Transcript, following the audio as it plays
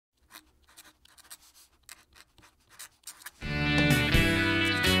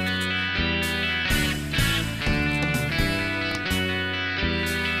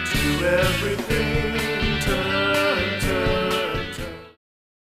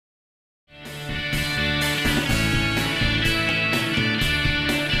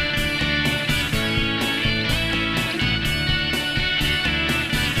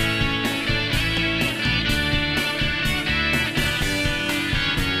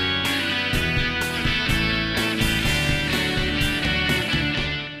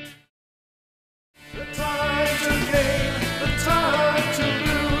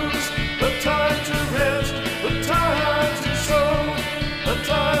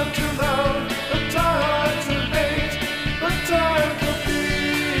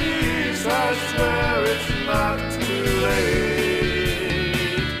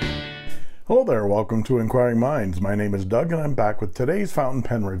Welcome to Inquiring Minds. My name is Doug and I'm back with today's fountain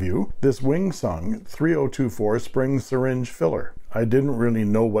pen review, this Wingsung 3024 spring syringe filler. I didn't really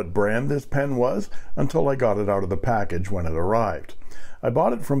know what brand this pen was until I got it out of the package when it arrived. I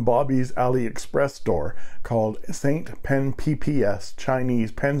bought it from Bobby's AliExpress store called Saint Pen PPS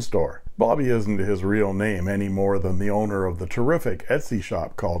Chinese Pen Store. Bobby isn't his real name any more than the owner of the terrific Etsy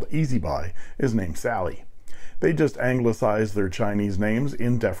shop called Easy Buy is named Sally. They just anglicized their Chinese names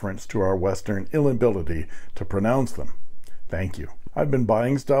in deference to our Western inability to pronounce them. Thank you. I've been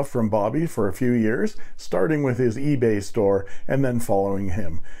buying stuff from Bobby for a few years, starting with his eBay store and then following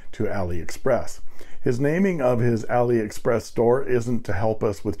him to AliExpress. His naming of his AliExpress store isn't to help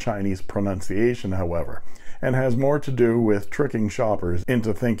us with Chinese pronunciation, however, and has more to do with tricking shoppers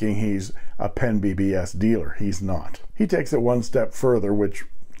into thinking he's a pen BBS dealer. He's not. He takes it one step further, which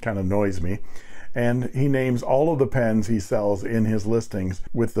kind of annoys me, and he names all of the pens he sells in his listings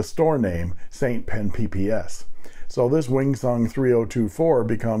with the store name Saint Pen PPS. So this Wingsung 3024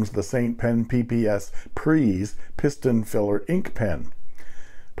 becomes the Saint Pen PPS Prise Piston Filler Ink Pen.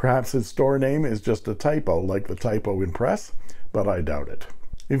 Perhaps its store name is just a typo, like the typo in press, but I doubt it.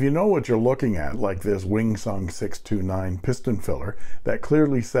 If you know what you're looking at, like this Wingsung 629 piston filler that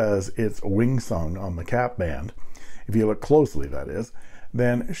clearly says it's Wingsung on the cap band, if you look closely that is,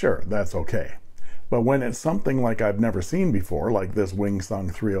 then sure, that's okay. But when it's something like I've never seen before, like this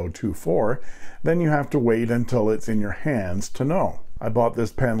Wingsung 3024, then you have to wait until it's in your hands to know. I bought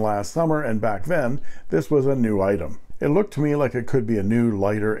this pen last summer, and back then, this was a new item. It looked to me like it could be a new,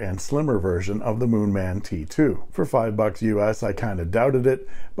 lighter, and slimmer version of the Moonman T2. For $5 US, I kind of doubted it,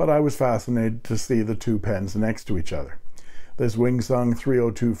 but I was fascinated to see the two pens next to each other. This Wingsung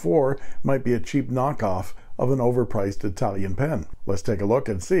 3024 might be a cheap knockoff of an overpriced Italian pen. Let's take a look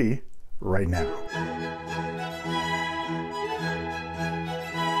and see right now.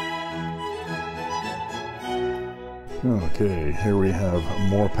 Okay, here we have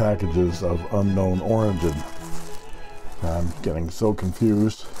more packages of unknown origin. I'm getting so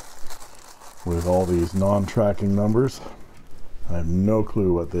confused with all these non-tracking numbers. I have no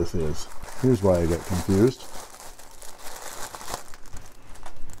clue what this is. Here's why I get confused.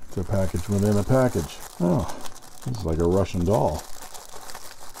 It's a package within a package. Oh, this is like a Russian doll.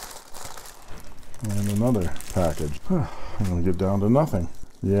 And another package. I'm gonna get down to nothing.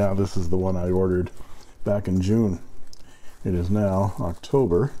 Yeah, this is the one I ordered back in June. It is now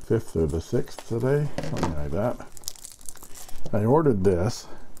October 5th or the 6th today, something like that. I ordered this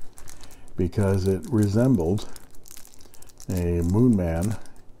because it resembled a Moonman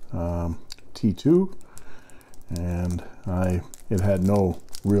T2, and it had no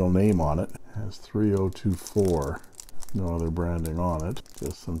real name on it. It has 3024. No other branding on it,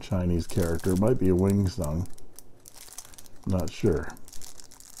 just some Chinese character. It might be a Wingsung, not sure,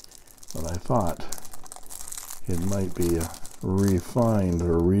 but I thought it might be a refined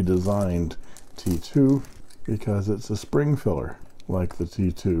or redesigned T2 because it's a spring filler like the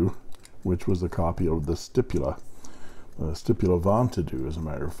T2, which was a copy of the Stipula Ventadu, as a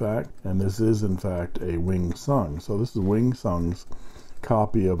matter of fact, and this is in fact a Wingsung. So this is Wingsung's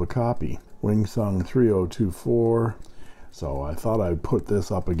copy of a copy, Wingsung 3024. So I thought I'd put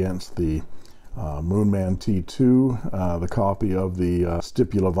this up against the Moonman T2, the copy of the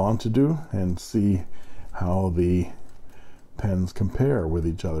Stipula Ventadu, and see how the pens compare with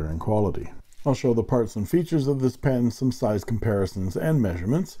each other in quality. I'll show the parts and features of this pen, some size comparisons and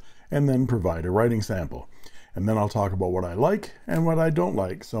measurements, and then provide a writing sample. And then I'll talk about what I like and what I don't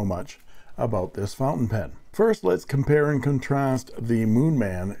like so much about this fountain pen. First, let's compare and contrast the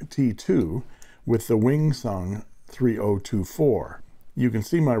Moonman T2 with the Wingsung 3024. You can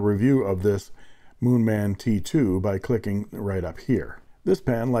see my review of this Moonman T2 by clicking right up here. This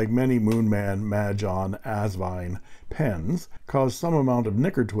pen, like many Moonman Mahjong Asvine pens, caused some amount of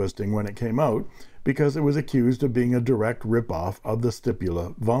knicker twisting when it came out because it was accused of being a direct rip-off of the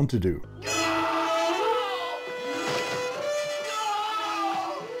Stipula Ventadu.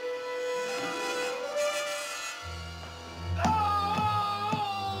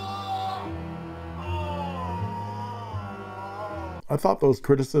 I thought those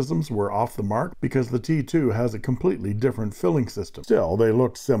criticisms were off the mark because the T2 has a completely different filling system. Still, they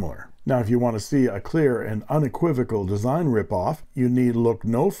look similar. Now, if you want to see a clear and unequivocal design ripoff, you need look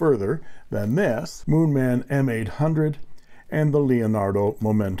no further than this Moonman M800 and the Leonardo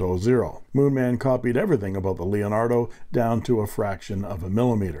Momento Zero. Moonman copied everything about the Leonardo down to a fraction of a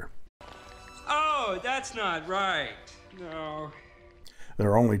millimeter. Oh, that's not right. No.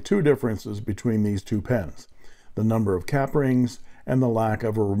 There are only two differences between these two pens: the number of cap rings and the lack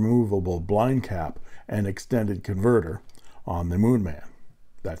of a removable blind cap and extended converter on the Moonman.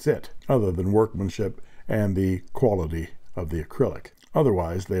 That's it, other than workmanship and the quality of the acrylic.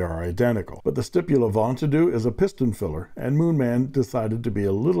 Otherwise, they are identical. But the Stipula Ventadoo is a piston filler, and Moonman decided to be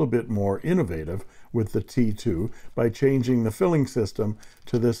a little bit more innovative with the T2 by changing the filling system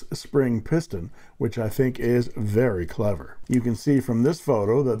to this spring piston, which I think is very clever. You can see from this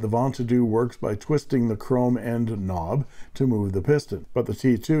photo that the Ventadoo works by twisting the chrome end knob to move the piston, but the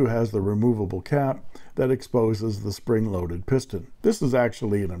T2 has the removable cap that exposes the spring-loaded piston. This is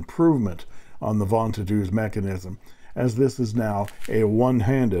actually an improvement on the Ventadoo's mechanism, as this is now a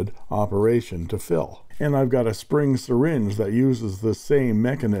one-handed operation to fill. And I've got a spring syringe that uses the same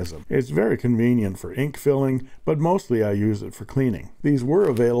mechanism. It's very convenient for ink filling, but mostly I use it for cleaning. These were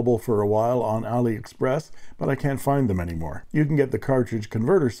available for a while on AliExpress, but I can't find them anymore. You can get the cartridge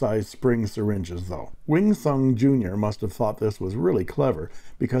converter size spring syringes though. Wing Sung Jr. must have thought this was really clever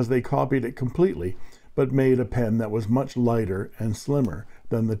because they copied it completely, but made a pen that was much lighter and slimmer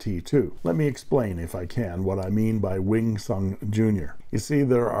than the T2. Let me explain, if I can, what I mean by Wing Sung Jr. You see,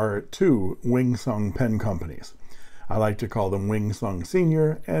 there are two Wing Sung pen companies. I like to call them Wing Sung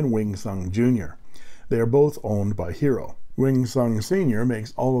Sr. and Wing Sung Jr. They are both owned by Hero. Wing Sung Sr.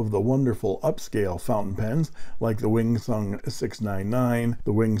 makes all of the wonderful upscale fountain pens like the Wing Sung 699,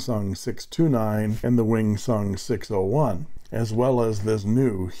 the Wing Sung 629, and the Wing Sung 601. As well as this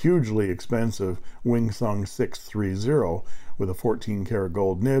new, hugely expensive Wing Sung 630 with a 14-karat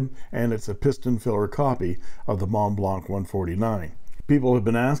gold nib, and it's a piston filler copy of the Mont Blanc 149. People have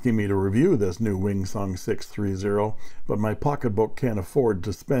been asking me to review this new Wing Sung 630, but my pocketbook can't afford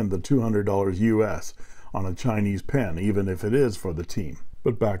to spend the $200 US on a Chinese pen, even if it is for the team.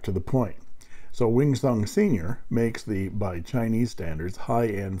 But back to the point. So Wing Sung Sr. makes the, by Chinese standards,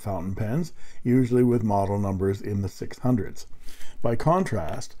 high-end fountain pens, usually with model numbers in the 600s. By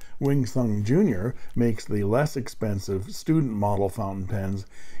contrast, Wing Sung Jr. makes the less expensive student model fountain pens,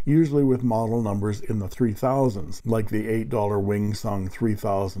 usually with model numbers in the 3000s, like the $8 Wing Sung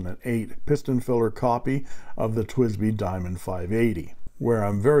 3008 piston filler copy of the TWSBI Diamond 580. Where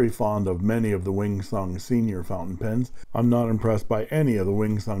I'm very fond of many of the Wing Sung Senior fountain pens, I'm not impressed by any of the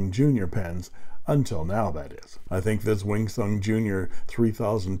Wing Sung Junior pens, until now, that is. I think this Wing Sung Junior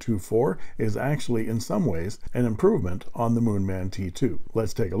 3024 is actually, in some ways, an improvement on the Moonman T2.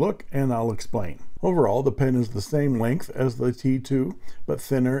 Let's take a look, and I'll explain. Overall, the pen is the same length as the T2, but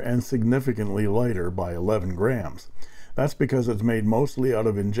thinner and significantly lighter by 11 grams. That's because it's made mostly out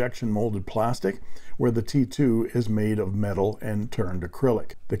of injection molded plastic, where the T2 is made of metal and turned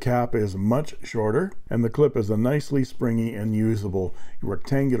acrylic. The cap is much shorter, and the clip is a nicely springy and usable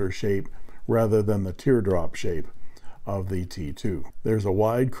rectangular shape rather than the teardrop shape of the T2. There's a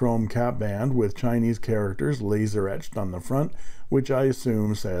wide chrome cap band with Chinese characters laser etched on the front, which I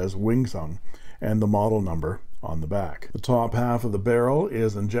assume says Wing Sung, and the model number on the back. The top half of the barrel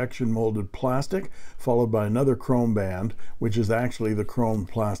is injection molded plastic, followed by another chrome band, which is actually the chrome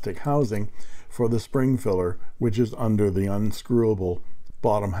plastic housing for the spring filler, which is under the unscrewable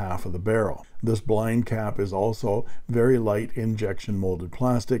bottom half of the barrel. This blind cap is also very light injection molded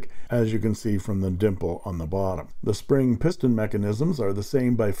plastic, as you can see from the dimple on the bottom. The spring piston mechanisms are the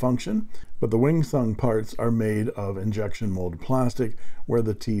same by function, but the Wing Sung parts are made of injection molded plastic, where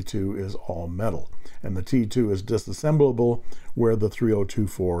the T2 is all metal, and the T2 is disassemblable, where the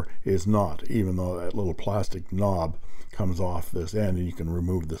 3024 is not, even though that little plastic knob comes off this end and you can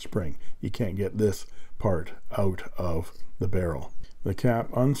remove the spring. You can't get this part out of the barrel. The cap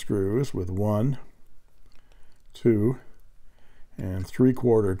unscrews with 1, 2, and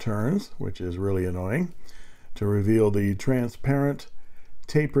 3/4 turns, which is really annoying, to reveal the transparent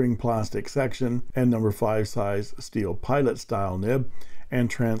tapering plastic section and number 5 size steel pilot style nib and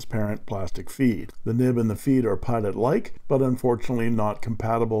transparent plastic feed. The nib and the feed are pilot-like, but unfortunately not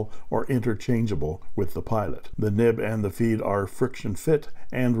compatible or interchangeable with the pilot. The nib and the feed are friction fit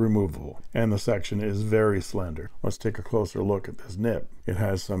and removable, and the section is very slender. Let's take a closer look at this nib. It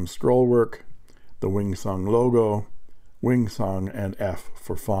has some scroll work, the Wing Sung logo, Wing Sung, and F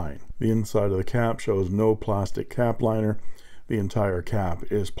for fine. The inside of the cap shows no plastic cap liner. The entire cap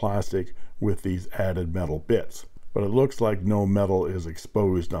is plastic with these added metal bits, but it looks like no metal is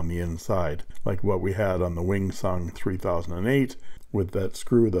exposed on the inside, like what we had on the Wing Sung 3008 with that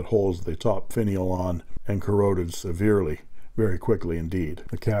screw that holds the top finial on and corroded severely, very quickly indeed.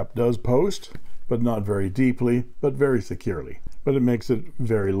 The cap does post, but not very deeply, but very securely. But it makes it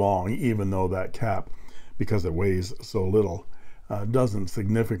very long, even though that cap, because it weighs so little, doesn't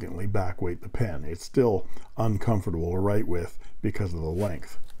significantly backweight the pen. It's still uncomfortable to write with because of the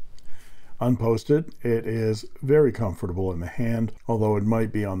length. Unposted, it is very comfortable in the hand, although it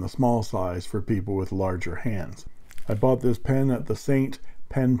might be on the small size for people with larger hands. I bought this pen at the St.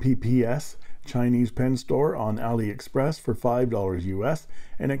 Pen PPS Chinese pen store on AliExpress for $5 US,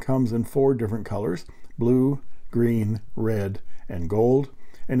 and it comes in 4 different colors: blue, green, red, and gold,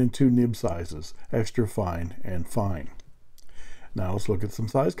 and in 2 nib sizes, extra fine and fine. Now let's look at some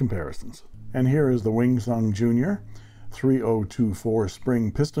size comparisons. And here is the Wing Sung Junior 3024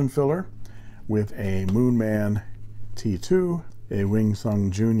 spring piston filler with a Moonman T2, a Wing Sung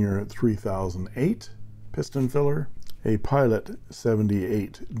Junior 3008 piston filler, a Pilot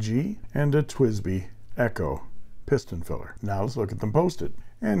 78G, and a TWSBI Echo piston filler. Now let's look at them posted.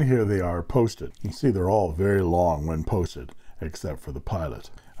 And here they are posted. You can see they're all very long when posted, except for the Pilot.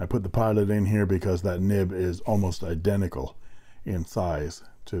 I put the Pilot in here because that nib is almost identical in size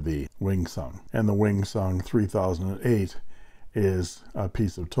to the Wing Sung. And the Wing Sung 3008 is a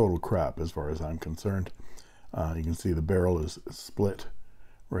piece of total crap as far as I'm concerned. You can see the barrel is split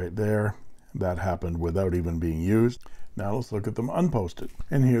right there. That happened without even being used. Now let's look at them unposted.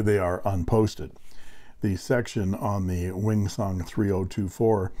 And here they are unposted. The section on the Wing Sung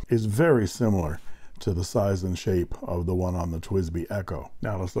 3024 is very similar to the size and shape of the one on the TWSBI Echo.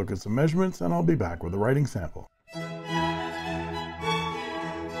 Now let's look at some measurements, and I'll be back with a writing sample.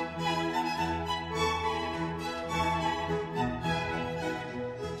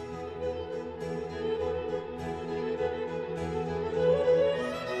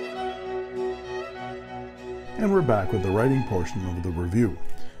 And we're back with the writing portion of the review.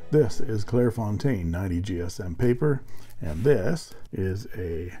 This is Clairefontaine 90 GSM paper, and this is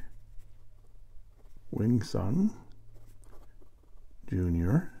a Wing Sung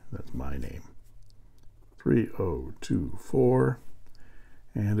Junior, that's my name, 3024,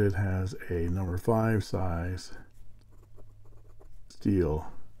 and it has a number 5 size steel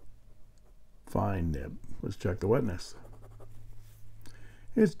fine nib. Let's check the wetness.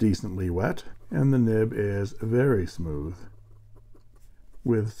 It's decently wet, and the nib is very smooth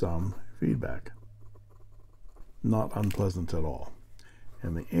with some feedback. Not unpleasant at all.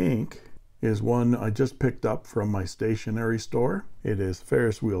 And the ink is one I just picked up from my stationery store. It is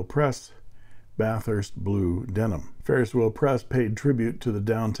Ferris Wheel Press Bathurst Blue Denim. Ferris Wheel Press paid tribute to the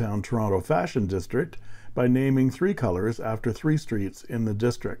downtown Toronto fashion district by naming 3 colors after 3 streets in the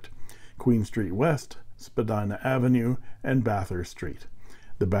district: Queen Street West, Spadina Avenue, and Bathurst Street.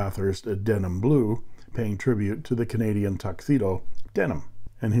 The Bathurst Denim Blue paying tribute to the Canadian tuxedo denim.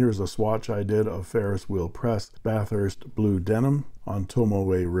 And here's a swatch I did of Ferris Wheel Press Bathurst Blue Denim on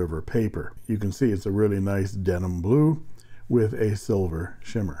Tomoway River paper. You can see it's a really nice denim blue with a silver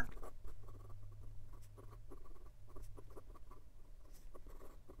shimmer.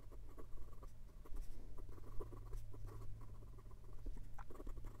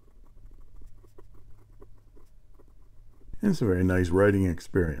 It's a very nice writing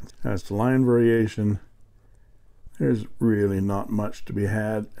experience. As to line variation, there's really not much to be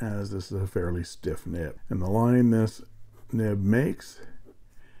had, as this is a fairly stiff nib. And the line this nib makes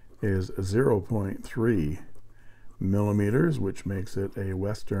is 0.3 millimeters, which makes it a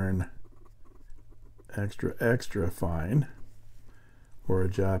Western extra fine, or a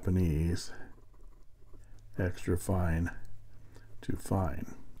Japanese extra fine to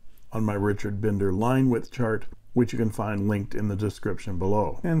fine. On my Richard Binder line width chart, which you can find linked in the description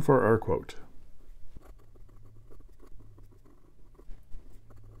below. And for our quote: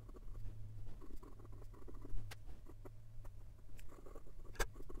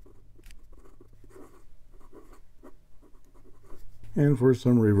 and for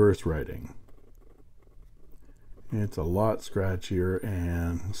some reverse writing, it's a lot scratchier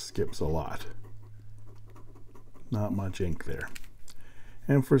and skips a lot. Not much ink there.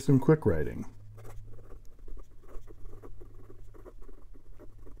 And for some quick writing,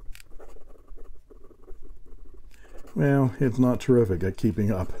 well, it's not terrific at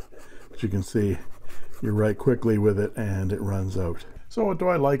keeping up, but you can see you write quickly with it and it runs out. So what do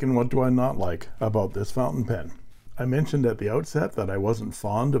I like and what do I not like about this fountain pen? I mentioned at the outset that I wasn't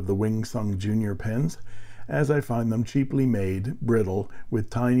fond of the Wing Sung Junior pens, as I find them cheaply made, brittle, with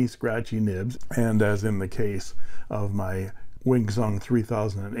tiny scratchy nibs, and as in the case of my Wing Sung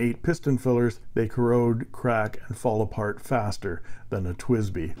 3008 piston fillers, they corrode, crack, and fall apart faster than a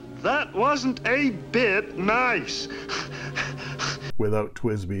TWSBI. That wasn't a bit nice. Without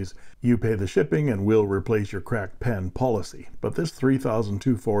TWSBI's "you pay the shipping and we'll replace your cracked pen" policy. But this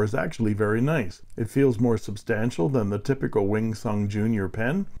 3024 is actually very nice. It feels more substantial than the typical Wing Sung Junior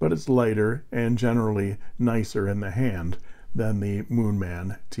pen, but it's lighter and generally nicer in the hand than the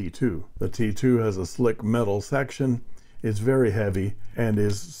Moonman T2. The T2 has a slick metal section, is very heavy, and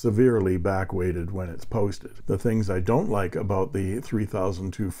is severely back-weighted when it's posted. The things I don't like about the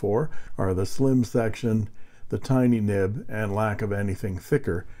 3024 are the slim section, the tiny nib and lack of anything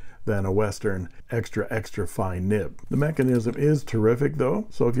thicker than a Western extra fine nib. The mechanism is terrific though,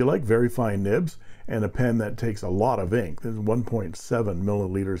 so if you like very fine nibs and a pen that takes a lot of ink, there's 1.7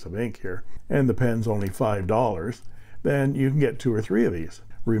 milliliters of ink here, and the pen's only $5, then you can get 2 or 3 of these.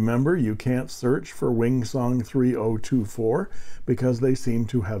 Remember, you can't search for Wing Song 3024 because they seem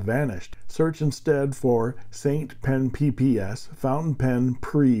to have vanished. Search instead for Saint Pen PPS Fountain Pen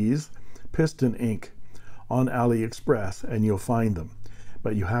Prise Piston Ink on AliExpress and you'll find them.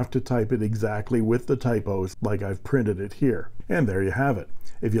 But you have to type it exactly with the typos like I've printed it here. And there you have it.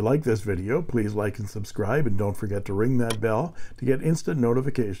 If you like this video, please like and subscribe, and don't forget to ring that bell to get instant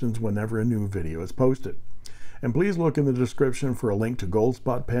notifications whenever a new video is posted. And please look in the description for a link to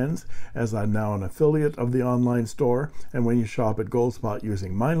Goldspot pens, as I'm now an affiliate of the online store, and when you shop at Goldspot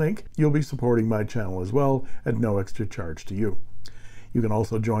using my link, you'll be supporting my channel as well at no extra charge to you. You can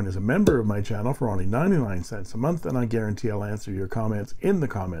also join as a member of my channel for only 99 cents a month, and I guarantee I'll answer your comments in the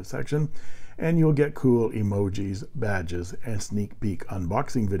comment section, and you'll get cool emojis, badges, and sneak peek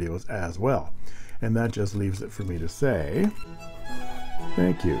unboxing videos as well. And that just leaves it for me to say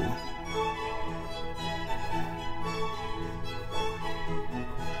thank you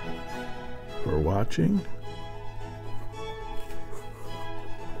for watching.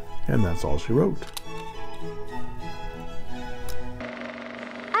 And that's all she wrote.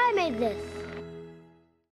 I made this.